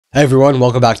Hey everyone,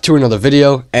 welcome back to another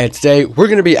video, and today we're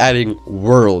going to be adding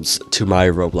worlds to my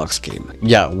Roblox game.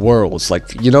 Yeah, worlds,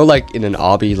 like, you know, like in an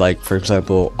obby, like for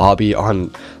example, obby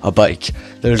on a bike,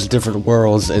 there's different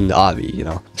worlds in the obby, you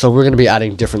know. So we're going to be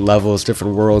adding different levels,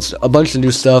 different worlds, a bunch of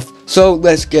new stuff. So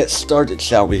let's get started,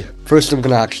 shall we? First, I'm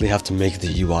going to actually have to make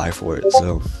the UI for it,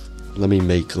 so let me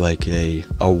make like a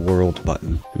world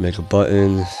button. Make a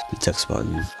button, the text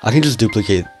button. I can just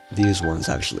duplicate these ones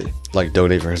actually, like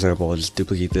donate for example. I'll just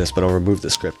duplicate this, but I'll remove the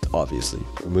script, obviously.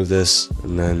 Remove this,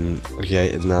 and then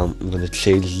okay, and now I'm gonna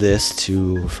change this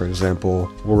to, for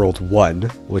example, world 1,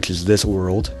 which is this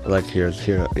world. Like here.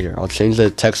 I'll change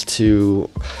the text to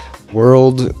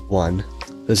world 1.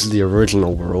 This is the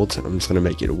original world. I'm just gonna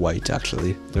make it white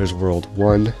actually. There's world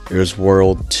 1. There's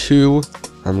world 2.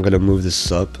 I'm gonna move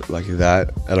this up like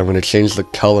that, and I'm gonna change the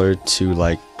color to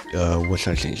like what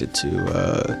should I change it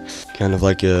to? Kind of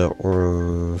like a,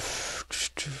 or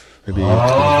maybe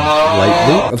light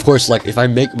blue. Of course, like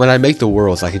when I make the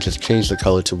worlds, I can just change the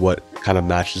color to what kind of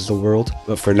matches the world.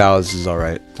 But for now, this is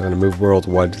alright. I'm gonna move world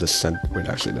 1 to the center. Wait,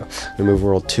 actually no. I'm gonna move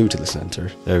world 2 to the center.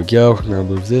 There we go. Now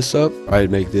move this up. Alright,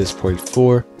 make this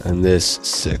 0.4 and this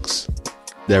 6.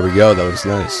 There we go, that looks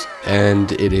nice.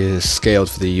 And it is scaled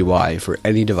for the UI for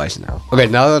any device now. Okay,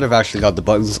 now that I've actually got the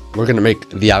buttons, we're gonna make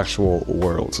the actual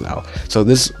worlds now. So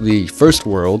this is the first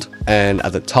world, and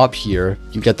at the top here,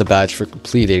 you get the badge for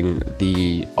completing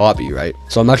the obby, right?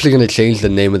 So I'm actually gonna change the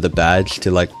name of the badge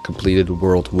to like completed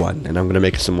world 1, and I'm gonna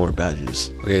make some more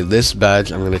badges. Okay, this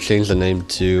badge, I'm gonna change the name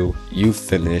to you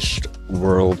finished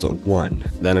world 1.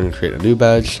 Then I'm gonna create a new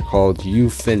badge called you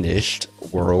finished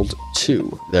world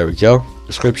 2. There we go.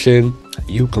 Description: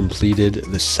 you completed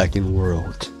the second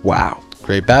world. Wow,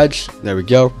 great badge. There we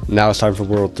go. Now it's time for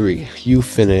world 3. You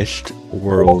finished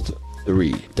world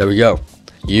 3. There we go.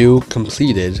 You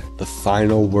completed the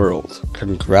final world.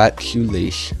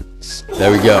 Congratulations.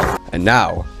 There we go. And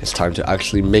now it's time to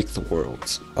actually make the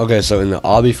worlds. Okay, so in the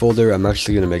obby folder, I'm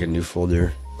actually gonna make a new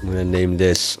folder. I'm gonna name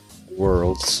this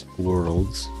worlds.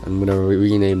 I'm gonna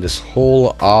rename this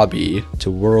whole obby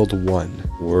to world 1.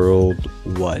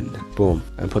 Boom,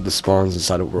 and put the spawns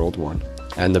inside of world 1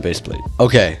 and the base plate.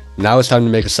 Okay, now it's time to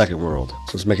make a second world.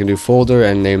 So let's make a new folder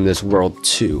and name this world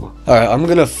 2. All right, I'm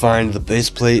gonna find the base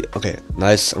plate. Okay,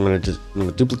 nice. I'm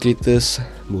gonna duplicate this,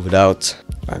 move it out.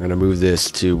 I'm gonna move this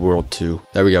to world 2.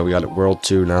 There we go. We got it, world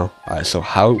 2 now. All right, so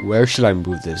where should I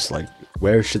move this? Like,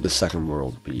 where should the second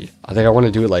world be? I think I want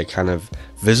to do it like kind of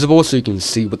visible so you can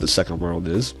see what the second world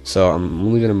is. So I'm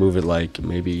only gonna move it like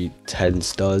maybe 10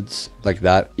 studs, like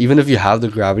that. Even if you have the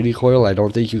gravity coil, I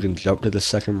don't think you can jump to the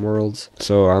second world.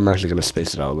 So I'm actually gonna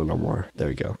space it out a little more. There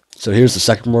we go. So here's the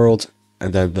second world,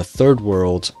 and then the third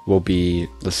world will be,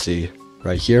 let's see,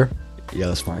 right here. Yeah,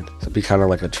 that's fine. So it'll be kind of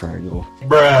like a triangle.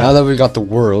 Bruh. Now that we got the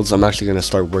worlds, I'm actually gonna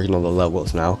start working on the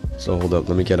levels now. So hold up,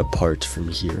 let me get a part from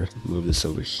here. Move this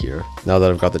over here. Now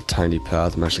that I've got the tiny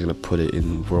path, I'm actually gonna put it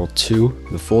in world 2,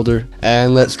 the folder,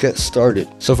 and let's get started.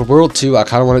 So for world 2, I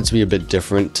kind of want it to be a bit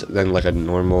different than like a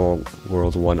normal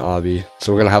world 1 obby.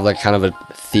 So we're gonna have like kind of a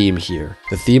theme here.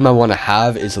 The theme I want to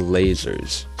have is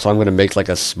lasers. So I'm gonna make like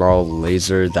a small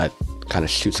laser that kind of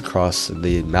shoots across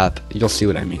the map. You'll see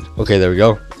what I mean. Okay, there we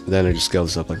go. Then I just scale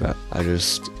this up like that. I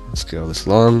just scale this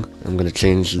long. I'm gonna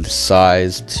change the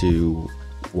size to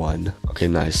 1. Okay,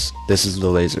 nice. This is the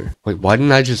laser. Wait, why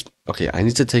didn't I just... Okay, I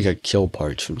need to take a kill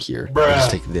part from here. I'll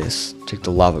just take this. Take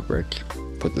the lava brick.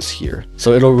 Put this here.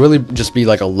 So it'll really just be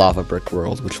like a lava brick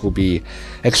world, which will be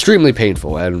extremely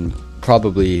painful and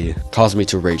probably cause me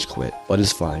to rage quit. But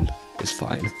it's fine. Is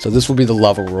fine. So this will be the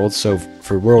lava world. So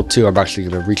for world 2, I'm actually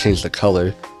going to rechange the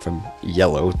color from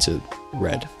yellow to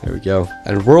red. There we go.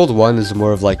 And world 1 is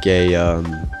more of like a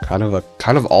kind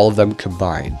of all of them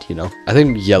combined, you know. I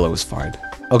think yellow is fine.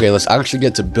 Okay, let's actually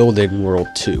get to building world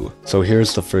 2. So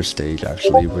here's the first stage.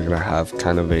 Actually, we're gonna have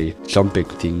kind of a jumping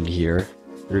thing here.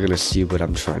 You're gonna see what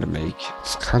I'm trying to make.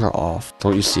 It's kind of off.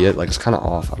 Don't you see it? Like, it's kind of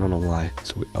off. I don't know why.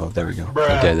 So oh, there we go.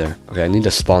 Okay, there. Okay, I need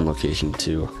a spawn location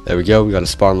too. There we go. We got a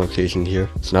spawn location here.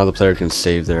 So now the player can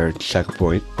save their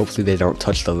checkpoint. Hopefully they don't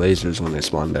touch the lasers when they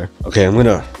spawn there. Okay, I'm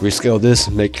gonna rescale this,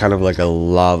 make kind of like a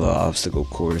lava obstacle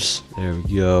course. There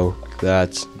we go. Like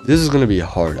that. This is gonna be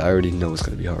hard. I already know it's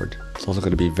gonna be hard. It's also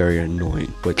going to be very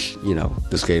annoying, which, you know,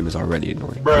 this game is already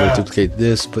annoying. I'm going to duplicate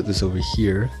this, put this over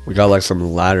here. We got like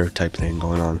some ladder type thing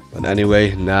going on. But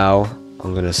anyway, now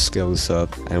I'm gonna scale this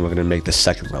up, and we're gonna make the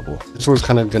second level. This one's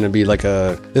kind of gonna be like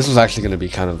this was actually gonna be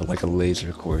kind of like a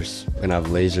laser course. We're gonna have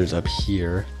lasers up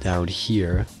here, down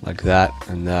here, like that,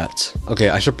 and that. Okay,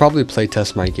 I should probably play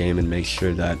test my game and make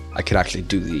sure that I can actually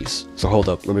do these. So hold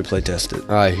up, let me play test it.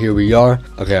 All right, here we are.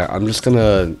 Okay, I'm just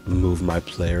gonna move my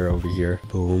player over here.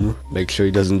 Boom. Make sure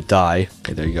he doesn't die.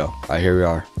 Okay, there you go. All right, here we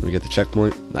are. Let me get the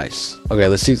checkpoint. Nice. Okay,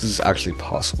 let's see if this is actually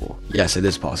possible. Yes, it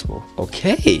is possible.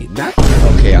 Okay, nice.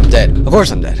 Okay, I'm dead. Of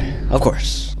course I'm dead. Of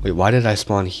course. Wait, why did I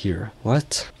spawn here?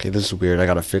 What? Okay, this is weird. I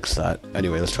gotta fix that.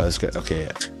 Anyway, let's try this again. Okay,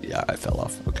 yeah, I fell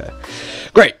off. Okay.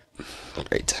 Great.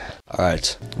 Great. All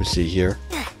right, let me see here.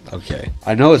 Okay,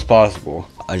 I know it's possible.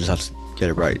 I just have to get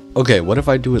it right. Okay, what if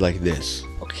I do it like this?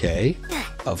 Okay.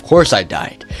 Of course I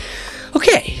died.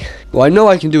 Okay. Well, I know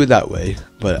I can do it that way,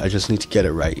 but I just need to get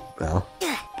it right now.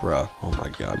 Bruh. Oh my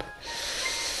god.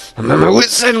 I'm at my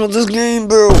wit's end with this game,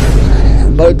 bro.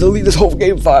 I'm about to delete this whole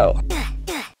game file.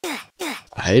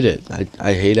 I hate it.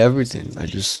 I hate everything.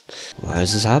 Why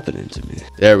is this happening to me?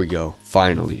 There we go.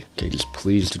 Finally. Okay, just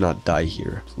please do not die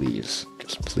here. Please.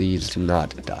 Just please do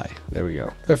not die. There we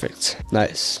go. Perfect.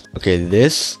 Nice. Okay,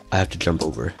 this I have to jump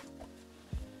over.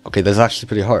 Okay, that's actually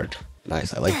pretty hard.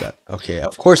 Nice. I like that. Okay,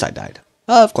 of course I died.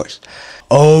 Of course.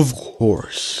 Of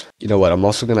course. You know what? I'm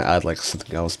also going to add like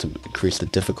something else to increase the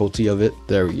difficulty of it.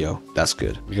 There we go. That's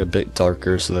good. Make it a bit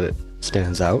darker so that it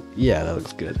stands out. Yeah, that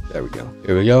looks good. There we go.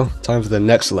 Here we go. Time for the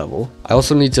next level. I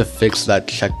also need to fix that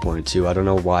checkpoint too. I don't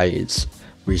know why it's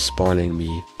respawning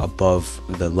me above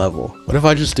the level. What if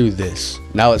I just do this?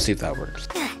 Now let's see if that works.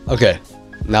 Okay.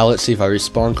 Now let's see if I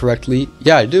respawn correctly.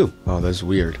 Yeah, I do. Oh, that's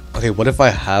weird. Okay, what if I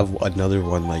have another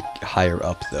one like higher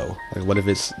up though? Like what if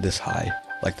it's this high?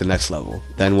 Like the next level?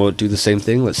 Then we'll do the same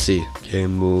thing. Let's see. Okay,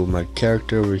 move my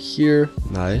character over here.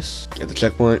 Nice. Get the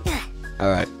checkpoint.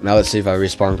 Alright, now let's see if I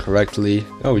respawn correctly.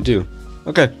 Oh, we do.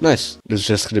 Okay, nice. There's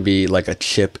just gonna be like a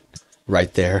chip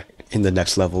right there in the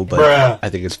next level, but I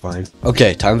think it's fine.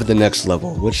 Okay, time for the next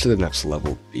level. Which should the next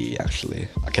level be, actually?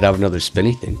 I could have another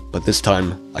spinny thing, but this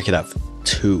time I could have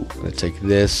two. I'm gonna take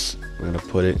this, I'm gonna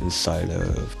put it inside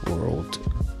of world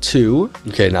 2.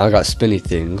 Okay, now I got spinny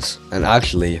things, and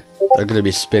actually, they're gonna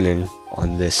be spinning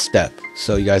on this step.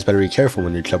 So you guys better be careful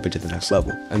when you're jumping to the next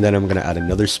level. And then I'm gonna add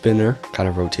another spinner, kind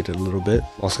of rotate it a little bit.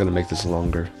 I'm also gonna make this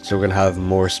longer. So we're gonna have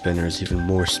more spinners, even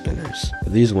more spinners.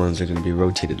 These ones are gonna be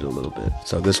rotated a little bit.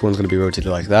 So this one's gonna be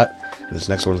rotated like that, and this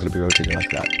next one's gonna be rotated like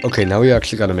that. Okay, now we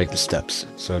actually gotta make the steps.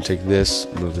 So take this,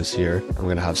 move this here. I'm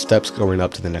gonna have steps going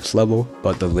up to the next level,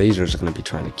 but the lasers are gonna be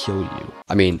trying to kill you.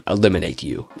 I mean, eliminate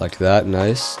you. Like that,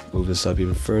 nice. Move this up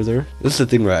even further. This is the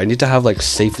thing, right? I need to have like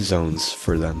safe zones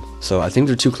for them. So I think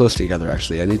they're too close together,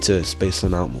 actually. I need to space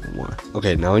them out more.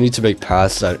 Okay, now I need to make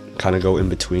paths that kind of go in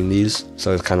between these.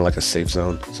 So it's kind of like a safe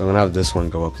zone. So I'm going to have this one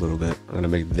go up a little bit. I'm going to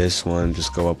make this one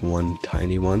just go up one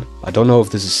tiny one. I don't know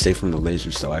if this is safe from the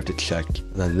lasers, so I have to check.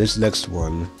 And then this next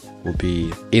one will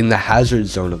be in the hazard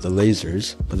zone of the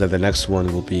lasers, but then the next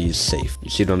one will be safe.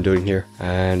 You see what I'm doing here?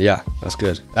 And yeah, that's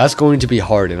good. That's going to be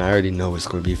hard, and I already know it's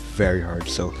going to be very hard.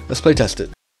 So let's play test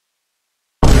it.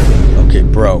 Okay,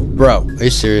 bro, are you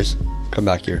serious? Come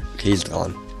back here. Okay, he's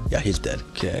gone. Yeah, he's dead.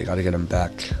 Okay, I gotta get him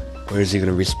back. Where is he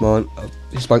gonna respawn? Oh,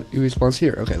 he respawns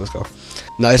here. Okay, let's go.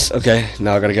 Nice. Okay,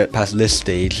 now I gotta get past this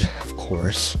stage, of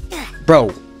course.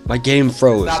 Bro, my game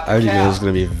froze. I already know this is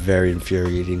gonna be very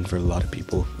infuriating for a lot of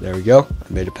people. There we go.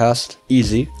 I made it past.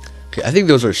 Easy. Okay, I think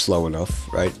those are slow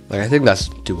enough, right? Like, I think that's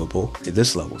doable. Okay,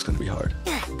 this level is gonna be hard.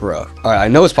 Bruh. All right, I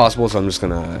know it's possible, so I'm just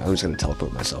gonna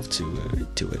teleport myself to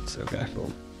it. Okay,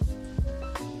 boom.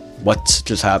 What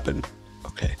just happened?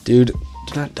 Okay, dude,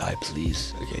 do not die,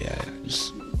 please. Okay,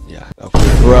 yeah. Okay,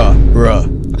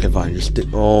 bruh. Okay, fine,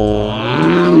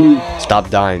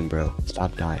 stop dying, bro.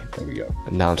 Stop dying. There we go.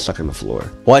 And now I'm stuck on the floor.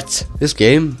 What? This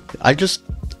game? I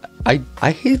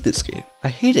hate this game. I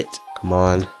hate it. Come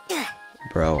on,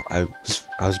 bro. I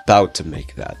was about to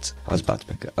make that.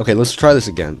 Okay, let's try this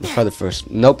again. Let's try the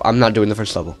first. Nope, I'm not doing the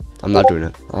first level. I'm not doing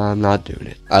it. All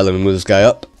right, let me move this guy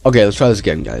up. Okay, let's try this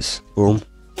again, guys. Boom.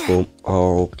 Boom.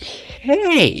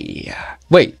 Okay.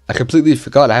 Wait, I completely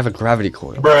forgot I have a gravity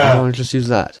coil. Why don't I just use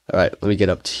that? Alright, let me get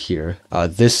up to here.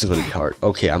 This is gonna be hard.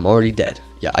 Okay, I'm already dead.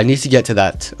 Yeah, I need to get to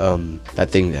that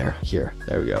thing there. Here.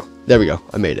 There we go.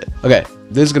 I made it. Okay,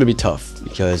 this is gonna be tough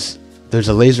because there's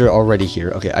a laser already here.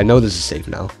 Okay, I know this is safe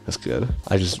now. That's good.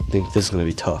 I just think this is gonna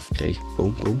be tough. Okay,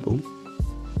 boom.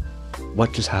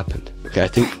 What just happened? Okay, I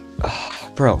think,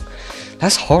 bro,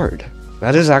 that's hard.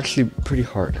 That is actually pretty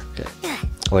hard. Okay.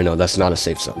 Oh, wait, no, that's not a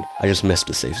safe zone. I just missed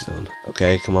the safe zone.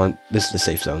 Okay, come on. This is the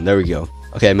safe zone. There we go.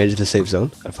 Okay, I made it to the safe zone.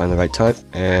 Gotta find the right time.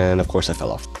 And, of course, I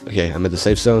fell off. Okay, I'm at the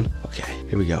safe zone. Okay,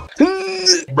 here we go.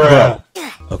 Bruh.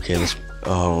 Okay, let's...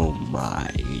 Oh my...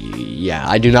 Yeah,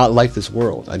 I do not like this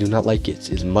world. I do not like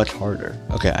it. It's much harder.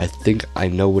 Okay, I think I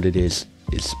know what it is.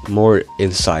 It's more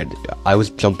inside. I was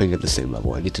jumping at the same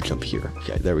level. I need to jump here.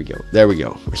 Okay, there we go. There we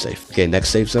go. We're safe. Okay, next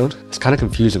safe zone. It's kind of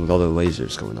confusing with all the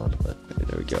lasers going on, but okay,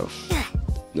 there we go.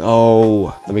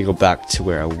 No. Let me go back to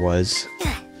where I was.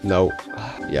 No.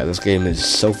 Yeah, this game is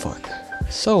so fun.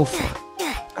 So fun.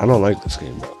 I don't like this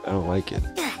game, bro. I don't like it.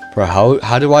 Bro,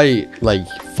 how do I, like,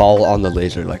 fall on the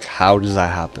laser? Like, how does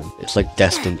that happen? It's, like,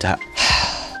 destined to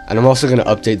And I'm also going to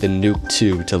update the nuke,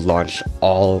 too, to launch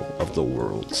all of the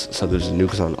worlds. So there's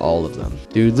nukes on all of them.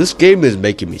 Dude, this game is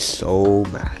making me so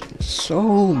mad.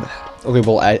 So mad. Okay,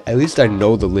 well, at least I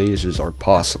know the lasers are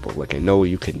possible. Like, I know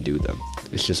you can do them.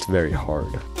 It's just very hard.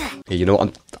 Okay, you know,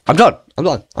 I'm done. I'm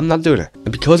done. I'm not doing it.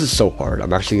 And because it's so hard,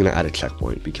 I'm actually going to add a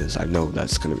checkpoint because I know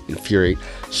that's going to infuriate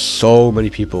so many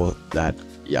people that,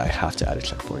 yeah, I have to add a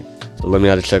checkpoint. So let me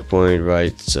add a checkpoint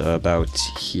right about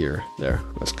here. There,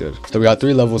 that's good. So we got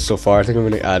 3 levels so far. I think I'm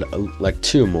going to add like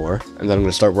 2 more, and then I'm going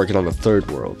to start working on the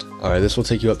 3rd world. All right, this will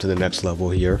take you up to the next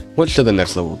level here. What should the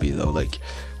next level be though? Like,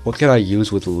 what can I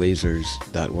use with lasers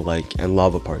that will like, and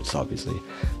lava parts obviously,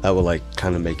 that will like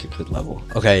kind of make a good level.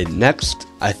 Okay, next,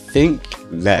 I think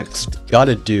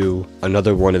gotta do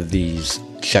another one of these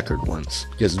checkered ones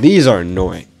because these are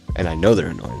annoying and I know they're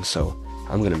annoying, so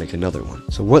I'm gonna make another one.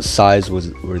 So what size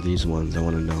were these ones? I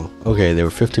want to know. Okay, they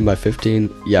were 15 by 15.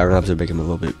 Yeah, I'm gonna have to make them a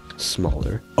little bit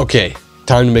smaller. Okay,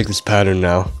 time to make this pattern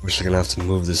now. We're just gonna have to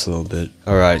move this a little bit.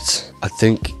 All right, I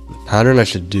think the pattern I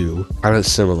should do kind of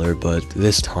similar, but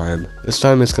this time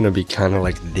it's gonna be kind of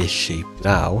like this shape.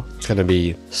 Now it's gonna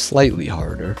be slightly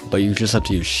harder, but you just have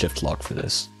to use shift lock for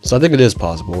this. So I think it is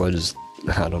possible.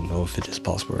 I don't know if it is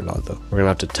possible or not though. We're gonna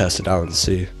have to test it out and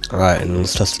see. Alright, and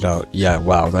let's test it out. Yeah,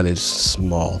 wow, that is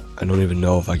small. I don't even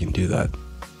know if I can do that.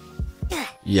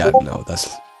 Yeah, no, that's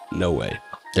no way.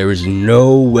 There is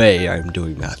no way I'm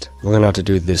doing that. We're gonna have to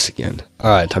do this again.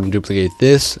 Alright, time to duplicate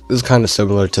this. This is kind of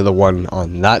similar to the one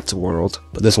on that world,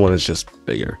 but this one is just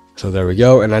bigger. So there we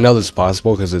go, and I know this is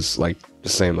possible because it's like the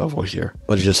same level here,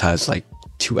 but it just has like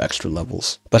 2 extra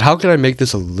levels. But how can I make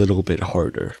this a little bit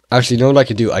harder? Actually, you know what I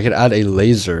could do? I could add a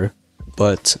laser,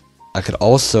 but I could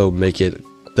also make it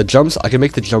I can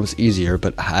make the jumps easier,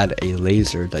 but add a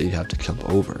laser that you have to jump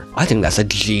over. I think that's a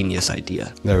genius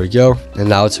idea. There we go. And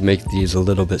now to make these a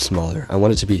little bit smaller, I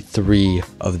want it to be 3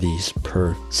 of these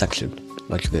per section,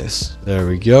 like this. There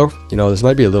we go. You know, this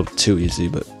might be a little too easy,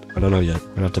 but I don't know yet. We're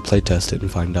gonna have to play test it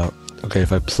and find out. Okay,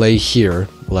 if I play here,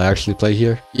 will I actually play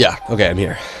here? Yeah, okay, I'm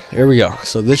here. Here we go.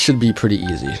 So this should be pretty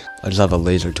easy. I just have a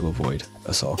laser to avoid.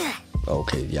 That's all.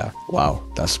 Okay, yeah. Wow,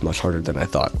 that's much harder than I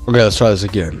thought. Okay, let's try this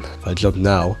again. If I jump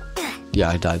now, yeah,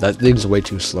 I died. That thing's way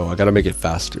too slow. I gotta make it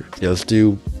faster. Yeah, let's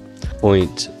do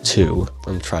 0.2.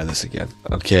 Let me try this again.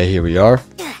 Okay, here we are.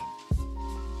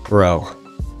 Bro.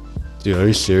 Dude, are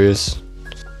you serious?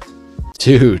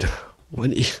 Dude,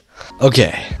 what are you...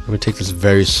 Okay, I'm gonna take this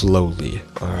very slowly.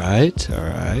 Alright.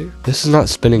 This is not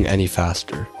spinning any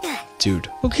faster. Dude.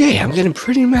 Okay, I'm getting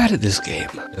pretty mad at this game.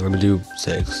 Okay, let me do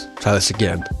 6. Try this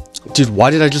again. Dude, why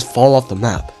did I just fall off the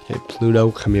map? Okay,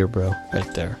 Pluto, come here, bro.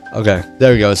 Right there. Okay,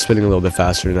 there we go. It's spinning a little bit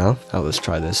faster now. Now let's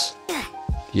try this.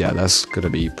 Yeah, that's gonna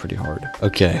be pretty hard.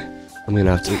 Okay, I'm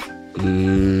gonna have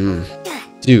to...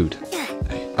 Dude.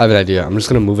 I have an idea. I'm just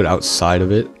gonna move it outside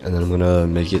of it, and then I'm gonna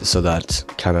make it so that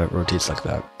it kind of rotates like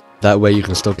that. That way you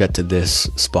can still get to this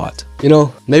spot. You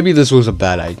know, maybe this was a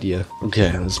bad idea.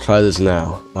 Okay, let's try this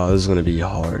now. Oh, this is gonna be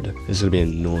hard. This is gonna be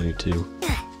annoying too.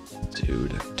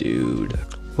 Dude.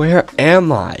 Where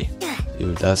am I?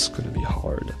 Dude, that's gonna be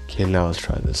hard. Okay, now let's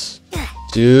try this.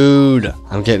 Dude,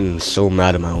 I'm getting so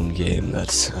mad at my own game.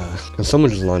 That's, can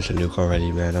someone just launch a nuke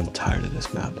already, man? I'm tired of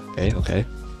this map. Okay.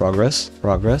 Progress.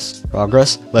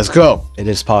 Let's go. It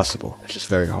is possible. It's just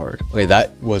very hard. Okay,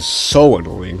 that was so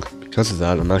annoying. Because of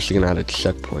that, I'm actually gonna add a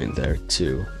checkpoint there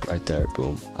too. Right there,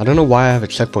 boom. I don't know why I have a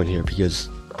checkpoint here because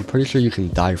I'm pretty sure you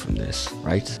can die from this,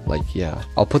 right? Like, yeah.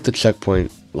 I'll put the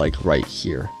checkpoint like right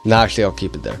here. No, actually, I'll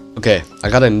keep it there. Okay, I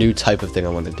got a new type of thing I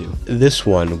want to do. This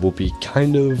one will be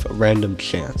kind of random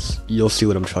chance. You'll see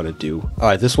what I'm trying to do. All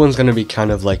right, this one's gonna be kind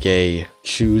of like a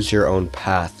choose your own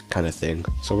path kind of thing.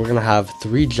 So we're gonna have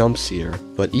 3 jumps here,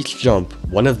 but each jump,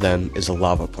 one of them is a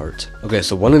lava part. Okay,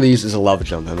 so one of these is a lava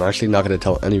jump. I'm actually not gonna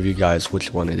tell any of you guys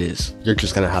which one it is. You're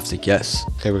just gonna have to guess.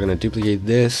 Okay, we're gonna duplicate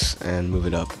this and move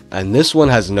it up. And this one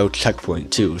has no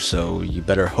checkpoint too, so you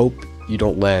better hope you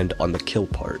don't land on the kill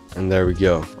part. And there we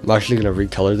go. I'm actually gonna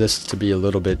recolor this to be a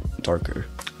little bit darker.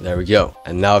 There we go.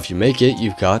 And now if you make it,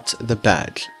 you've got the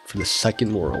badge for the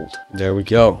second world. There we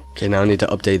go. Okay, now I need to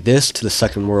update this to the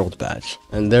second world badge.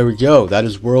 And there we go. That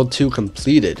is world 2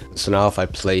 completed. So now if I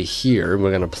play here,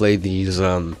 we're going to play these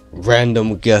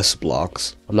random guess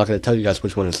blocks. I'm not going to tell you guys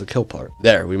which one is the kill part.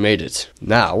 There, we made it.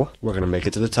 Now, we're going to make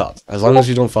it to the top. As long as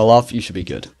you don't fall off, you should be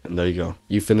good. And there you go.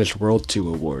 You finished World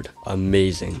 2 award.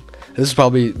 Amazing. This is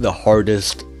probably the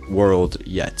hardest world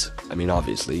yet. I mean,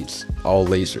 obviously, it's all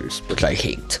lasers, which I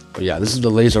hate. But yeah, this is the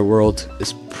laser world.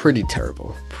 It's pretty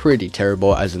terrible. Pretty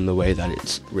terrible as in the way that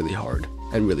it's really hard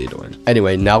and really annoying.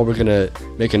 Anyway, now we're going to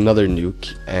make another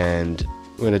nuke and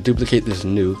we're going to duplicate this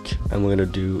nuke and we're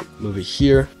going to move it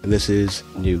here. And this is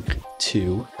nuke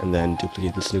 2, and then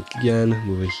duplicate this nuke again,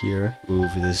 move it here,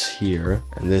 move this here,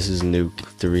 and this is nuke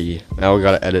 3. Now we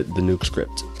gotta edit the nuke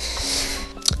script.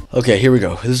 Okay, here we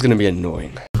go. This is gonna be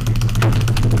annoying.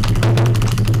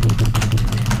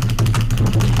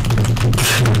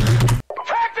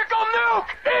 Tactical nuke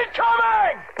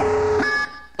incoming!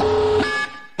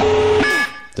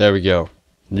 There we go.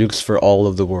 Nukes for all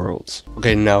of the worlds.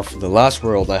 Okay, now for the last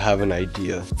world, I have an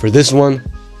idea. For this one,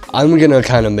 I'm gonna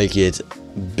kind of make it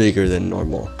bigger than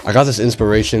normal. I got this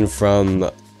inspiration from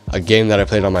a game that I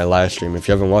played on my live stream. If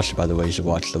you haven't watched it, by the way, you should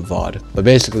watch the VOD. But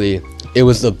basically, it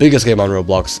was the biggest game on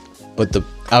Roblox, but the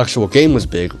actual game was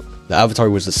big. The avatar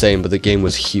was the same, but the game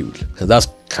was huge. So that's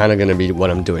kind of going to be what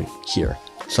I'm doing here.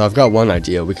 So I've got one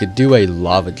idea. We could do a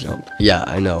lava jump. Yeah,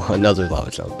 I know, another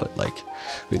lava jump, but like,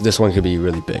 this one could be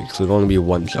really big, so it'll only be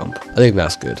one jump. I think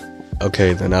that's good.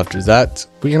 Okay, then after that,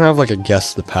 we can have like a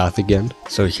guess the path again.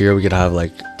 So here we could have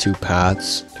like 2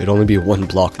 paths. It'd only be 1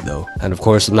 block though. And of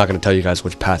course, I'm not going to tell you guys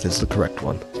which path is the correct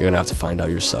one. You're going to have to find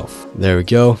out yourself. There we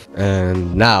go.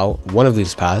 And now, one of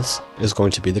these paths is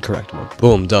going to be the correct one.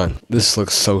 Boom, done. This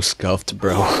looks so scuffed,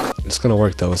 bro. It's going to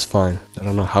work though, it's fine. I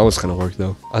don't know how it's going to work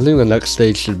though. I think the next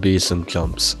stage should be some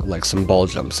jumps, like some ball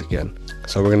jumps again.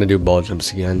 So we're going to do ball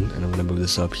jumps again, and I'm going to move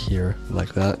this up here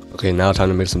like that. Okay, now time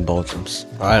to make some ball jumps.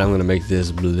 Alright, I'm going to make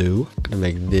this blue. I'm going to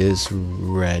make this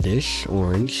reddish,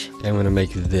 orange. And I'm going to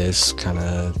make this kind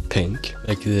of pink.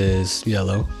 Make this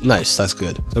yellow. Nice, that's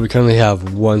good. So we currently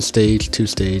have 1 stage, 2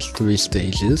 stage, 3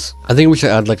 stages. I think we should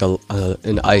add like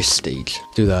an ice stage.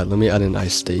 Do that. Let me add an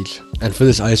ice stage. And for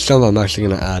this ice jump, I'm actually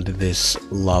going to add this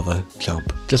lava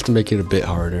jump, just to make it a bit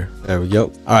harder. There we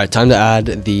go. Alright, time to add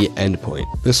the endpoint.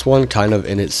 This one kind of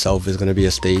in itself is going to be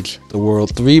a stage. The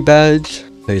World 3 badge,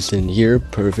 placed in here,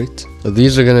 perfect. So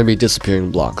these are going to be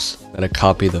disappearing blocks. I'm going to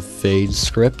copy the fade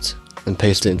script and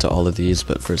paste it into all of these,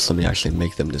 but first let me actually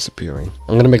make them disappearing.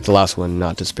 I'm going to make the last one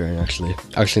not disappearing actually.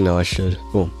 Actually, no, I should.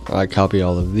 Boom. Alright, copy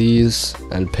all of these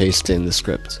and paste in the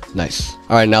script. Nice.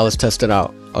 Alright, now let's test it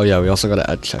out. Oh yeah, we also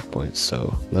gotta add checkpoints,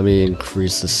 so let me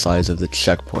increase the size of the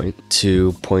checkpoint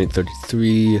to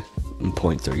 0.33 and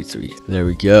 0.33. There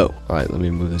we go. Alright, let me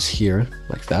move this here,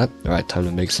 like that. Alright, time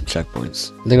to make some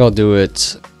checkpoints. I think I'll do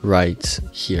it right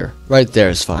here. Right there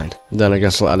is fine. Then I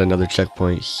guess we'll add another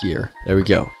checkpoint here. There we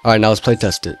go. Alright, now let's play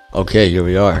test it. Okay, here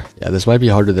we are. Yeah, this might be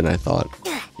harder than I thought.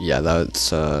 Yeah, that's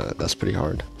pretty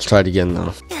hard. Let's try it again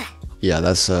though. Yeah,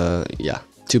 that's yeah.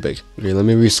 Too big. Okay, let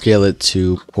me rescale it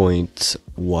to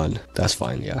 0.1. That's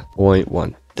fine, yeah.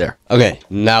 0.1. There. Okay,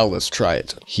 now let's try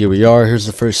it. Here we are. Here's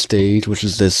the first stage, which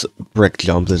is this brick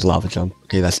jump, this lava jump.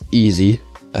 Okay, that's easy.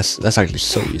 That's actually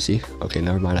so easy. Okay,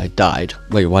 never mind. I died.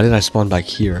 Wait, why did I spawn back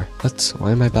here? What?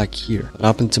 Why am I back here? What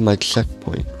happened to my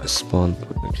checkpoint? I spawned.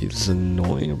 Okay, this is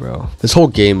annoying, bro. This whole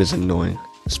game is annoying.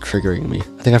 It's triggering me.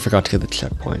 I think I forgot to get the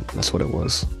checkpoint. That's what it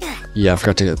was. Yeah, I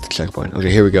forgot to get the checkpoint. Okay,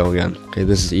 here we go again. Okay,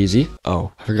 this is easy.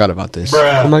 Oh, I forgot about this.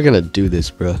 How am I gonna do this,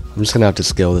 bro? I'm just gonna have to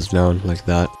scale this down like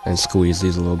that and squeeze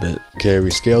these a little bit. Okay,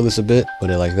 rescale this a bit.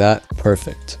 Put it like that.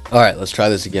 Perfect. Alright, let's try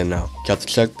this again now. Got the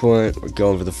checkpoint. We're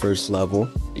going for the first level.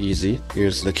 Easy.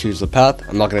 Here's the choose the path.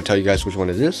 I'm not gonna tell you guys which one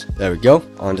it is. There we go.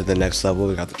 On to the next level.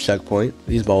 We got the checkpoint.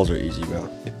 These balls are easy, bro.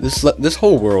 This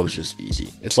whole world is just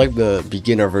easy. It's like the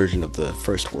beginner version of the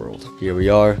first world. Here we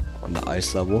are on the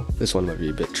ice level. This one might be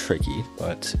a bit tricky,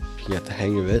 but if you get the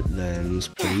hang of it, then it's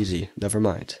pretty easy. Never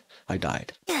mind. I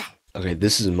died. Okay,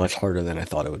 this is much harder than I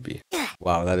thought it would be.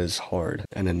 Wow, that is hard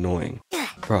and annoying.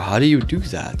 Bro, how do you do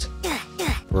that?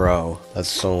 Bro, that's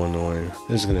so annoying.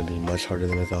 This is gonna be much harder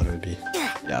than I thought it would be.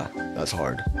 Yeah, that's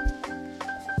hard.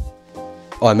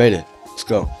 Oh, I made it. Let's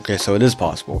go. Okay, so it is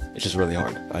possible. It's just really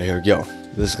hard. Alright, here we go.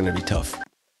 This is gonna be tough.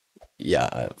 Yeah,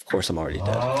 of course I'm already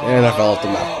dead. And I fell off the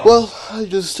map. Well, I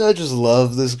just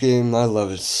love this game. I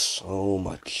love it so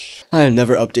much. I am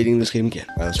never updating this game again.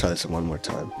 Alright, let's try this one more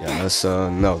time. Yeah,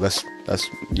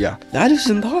 yeah. That is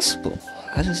impossible.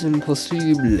 That is impossible.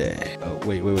 Oh,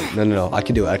 wait. No. I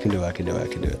can do it. I can do that. I can do that. I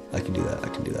can do that. I can do that. I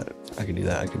can do that. I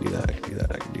can do that. I can do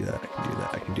that. I can do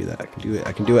that. I can do that. I can do it.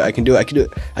 I can do it. I can do it. I can do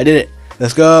it. I did it.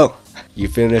 Let's go. You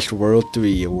finished World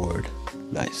 3 award.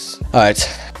 Nice. Alright,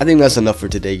 I think that's enough for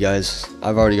today, guys.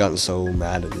 I've already gotten so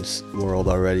mad at this world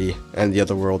already, and the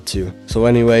other world too. So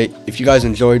anyway, if you guys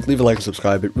enjoyed, leave a like and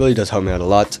subscribe. It really does help me out a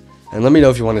lot. And let me know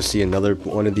if you want to see another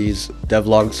one of these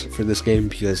devlogs for this game,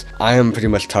 because I am pretty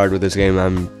much tired with this game.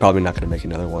 I'm probably not going to make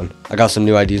another one. I got some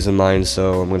new ideas in mind,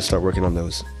 so I'm going to start working on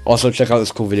those. Also, check out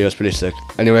this cool video. It's pretty sick.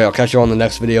 Anyway, I'll catch you all in the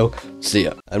next video. See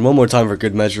ya. And one more time for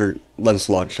good measure, let's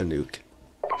launch a nuke.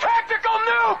 Tactical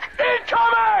nuke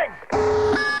incoming!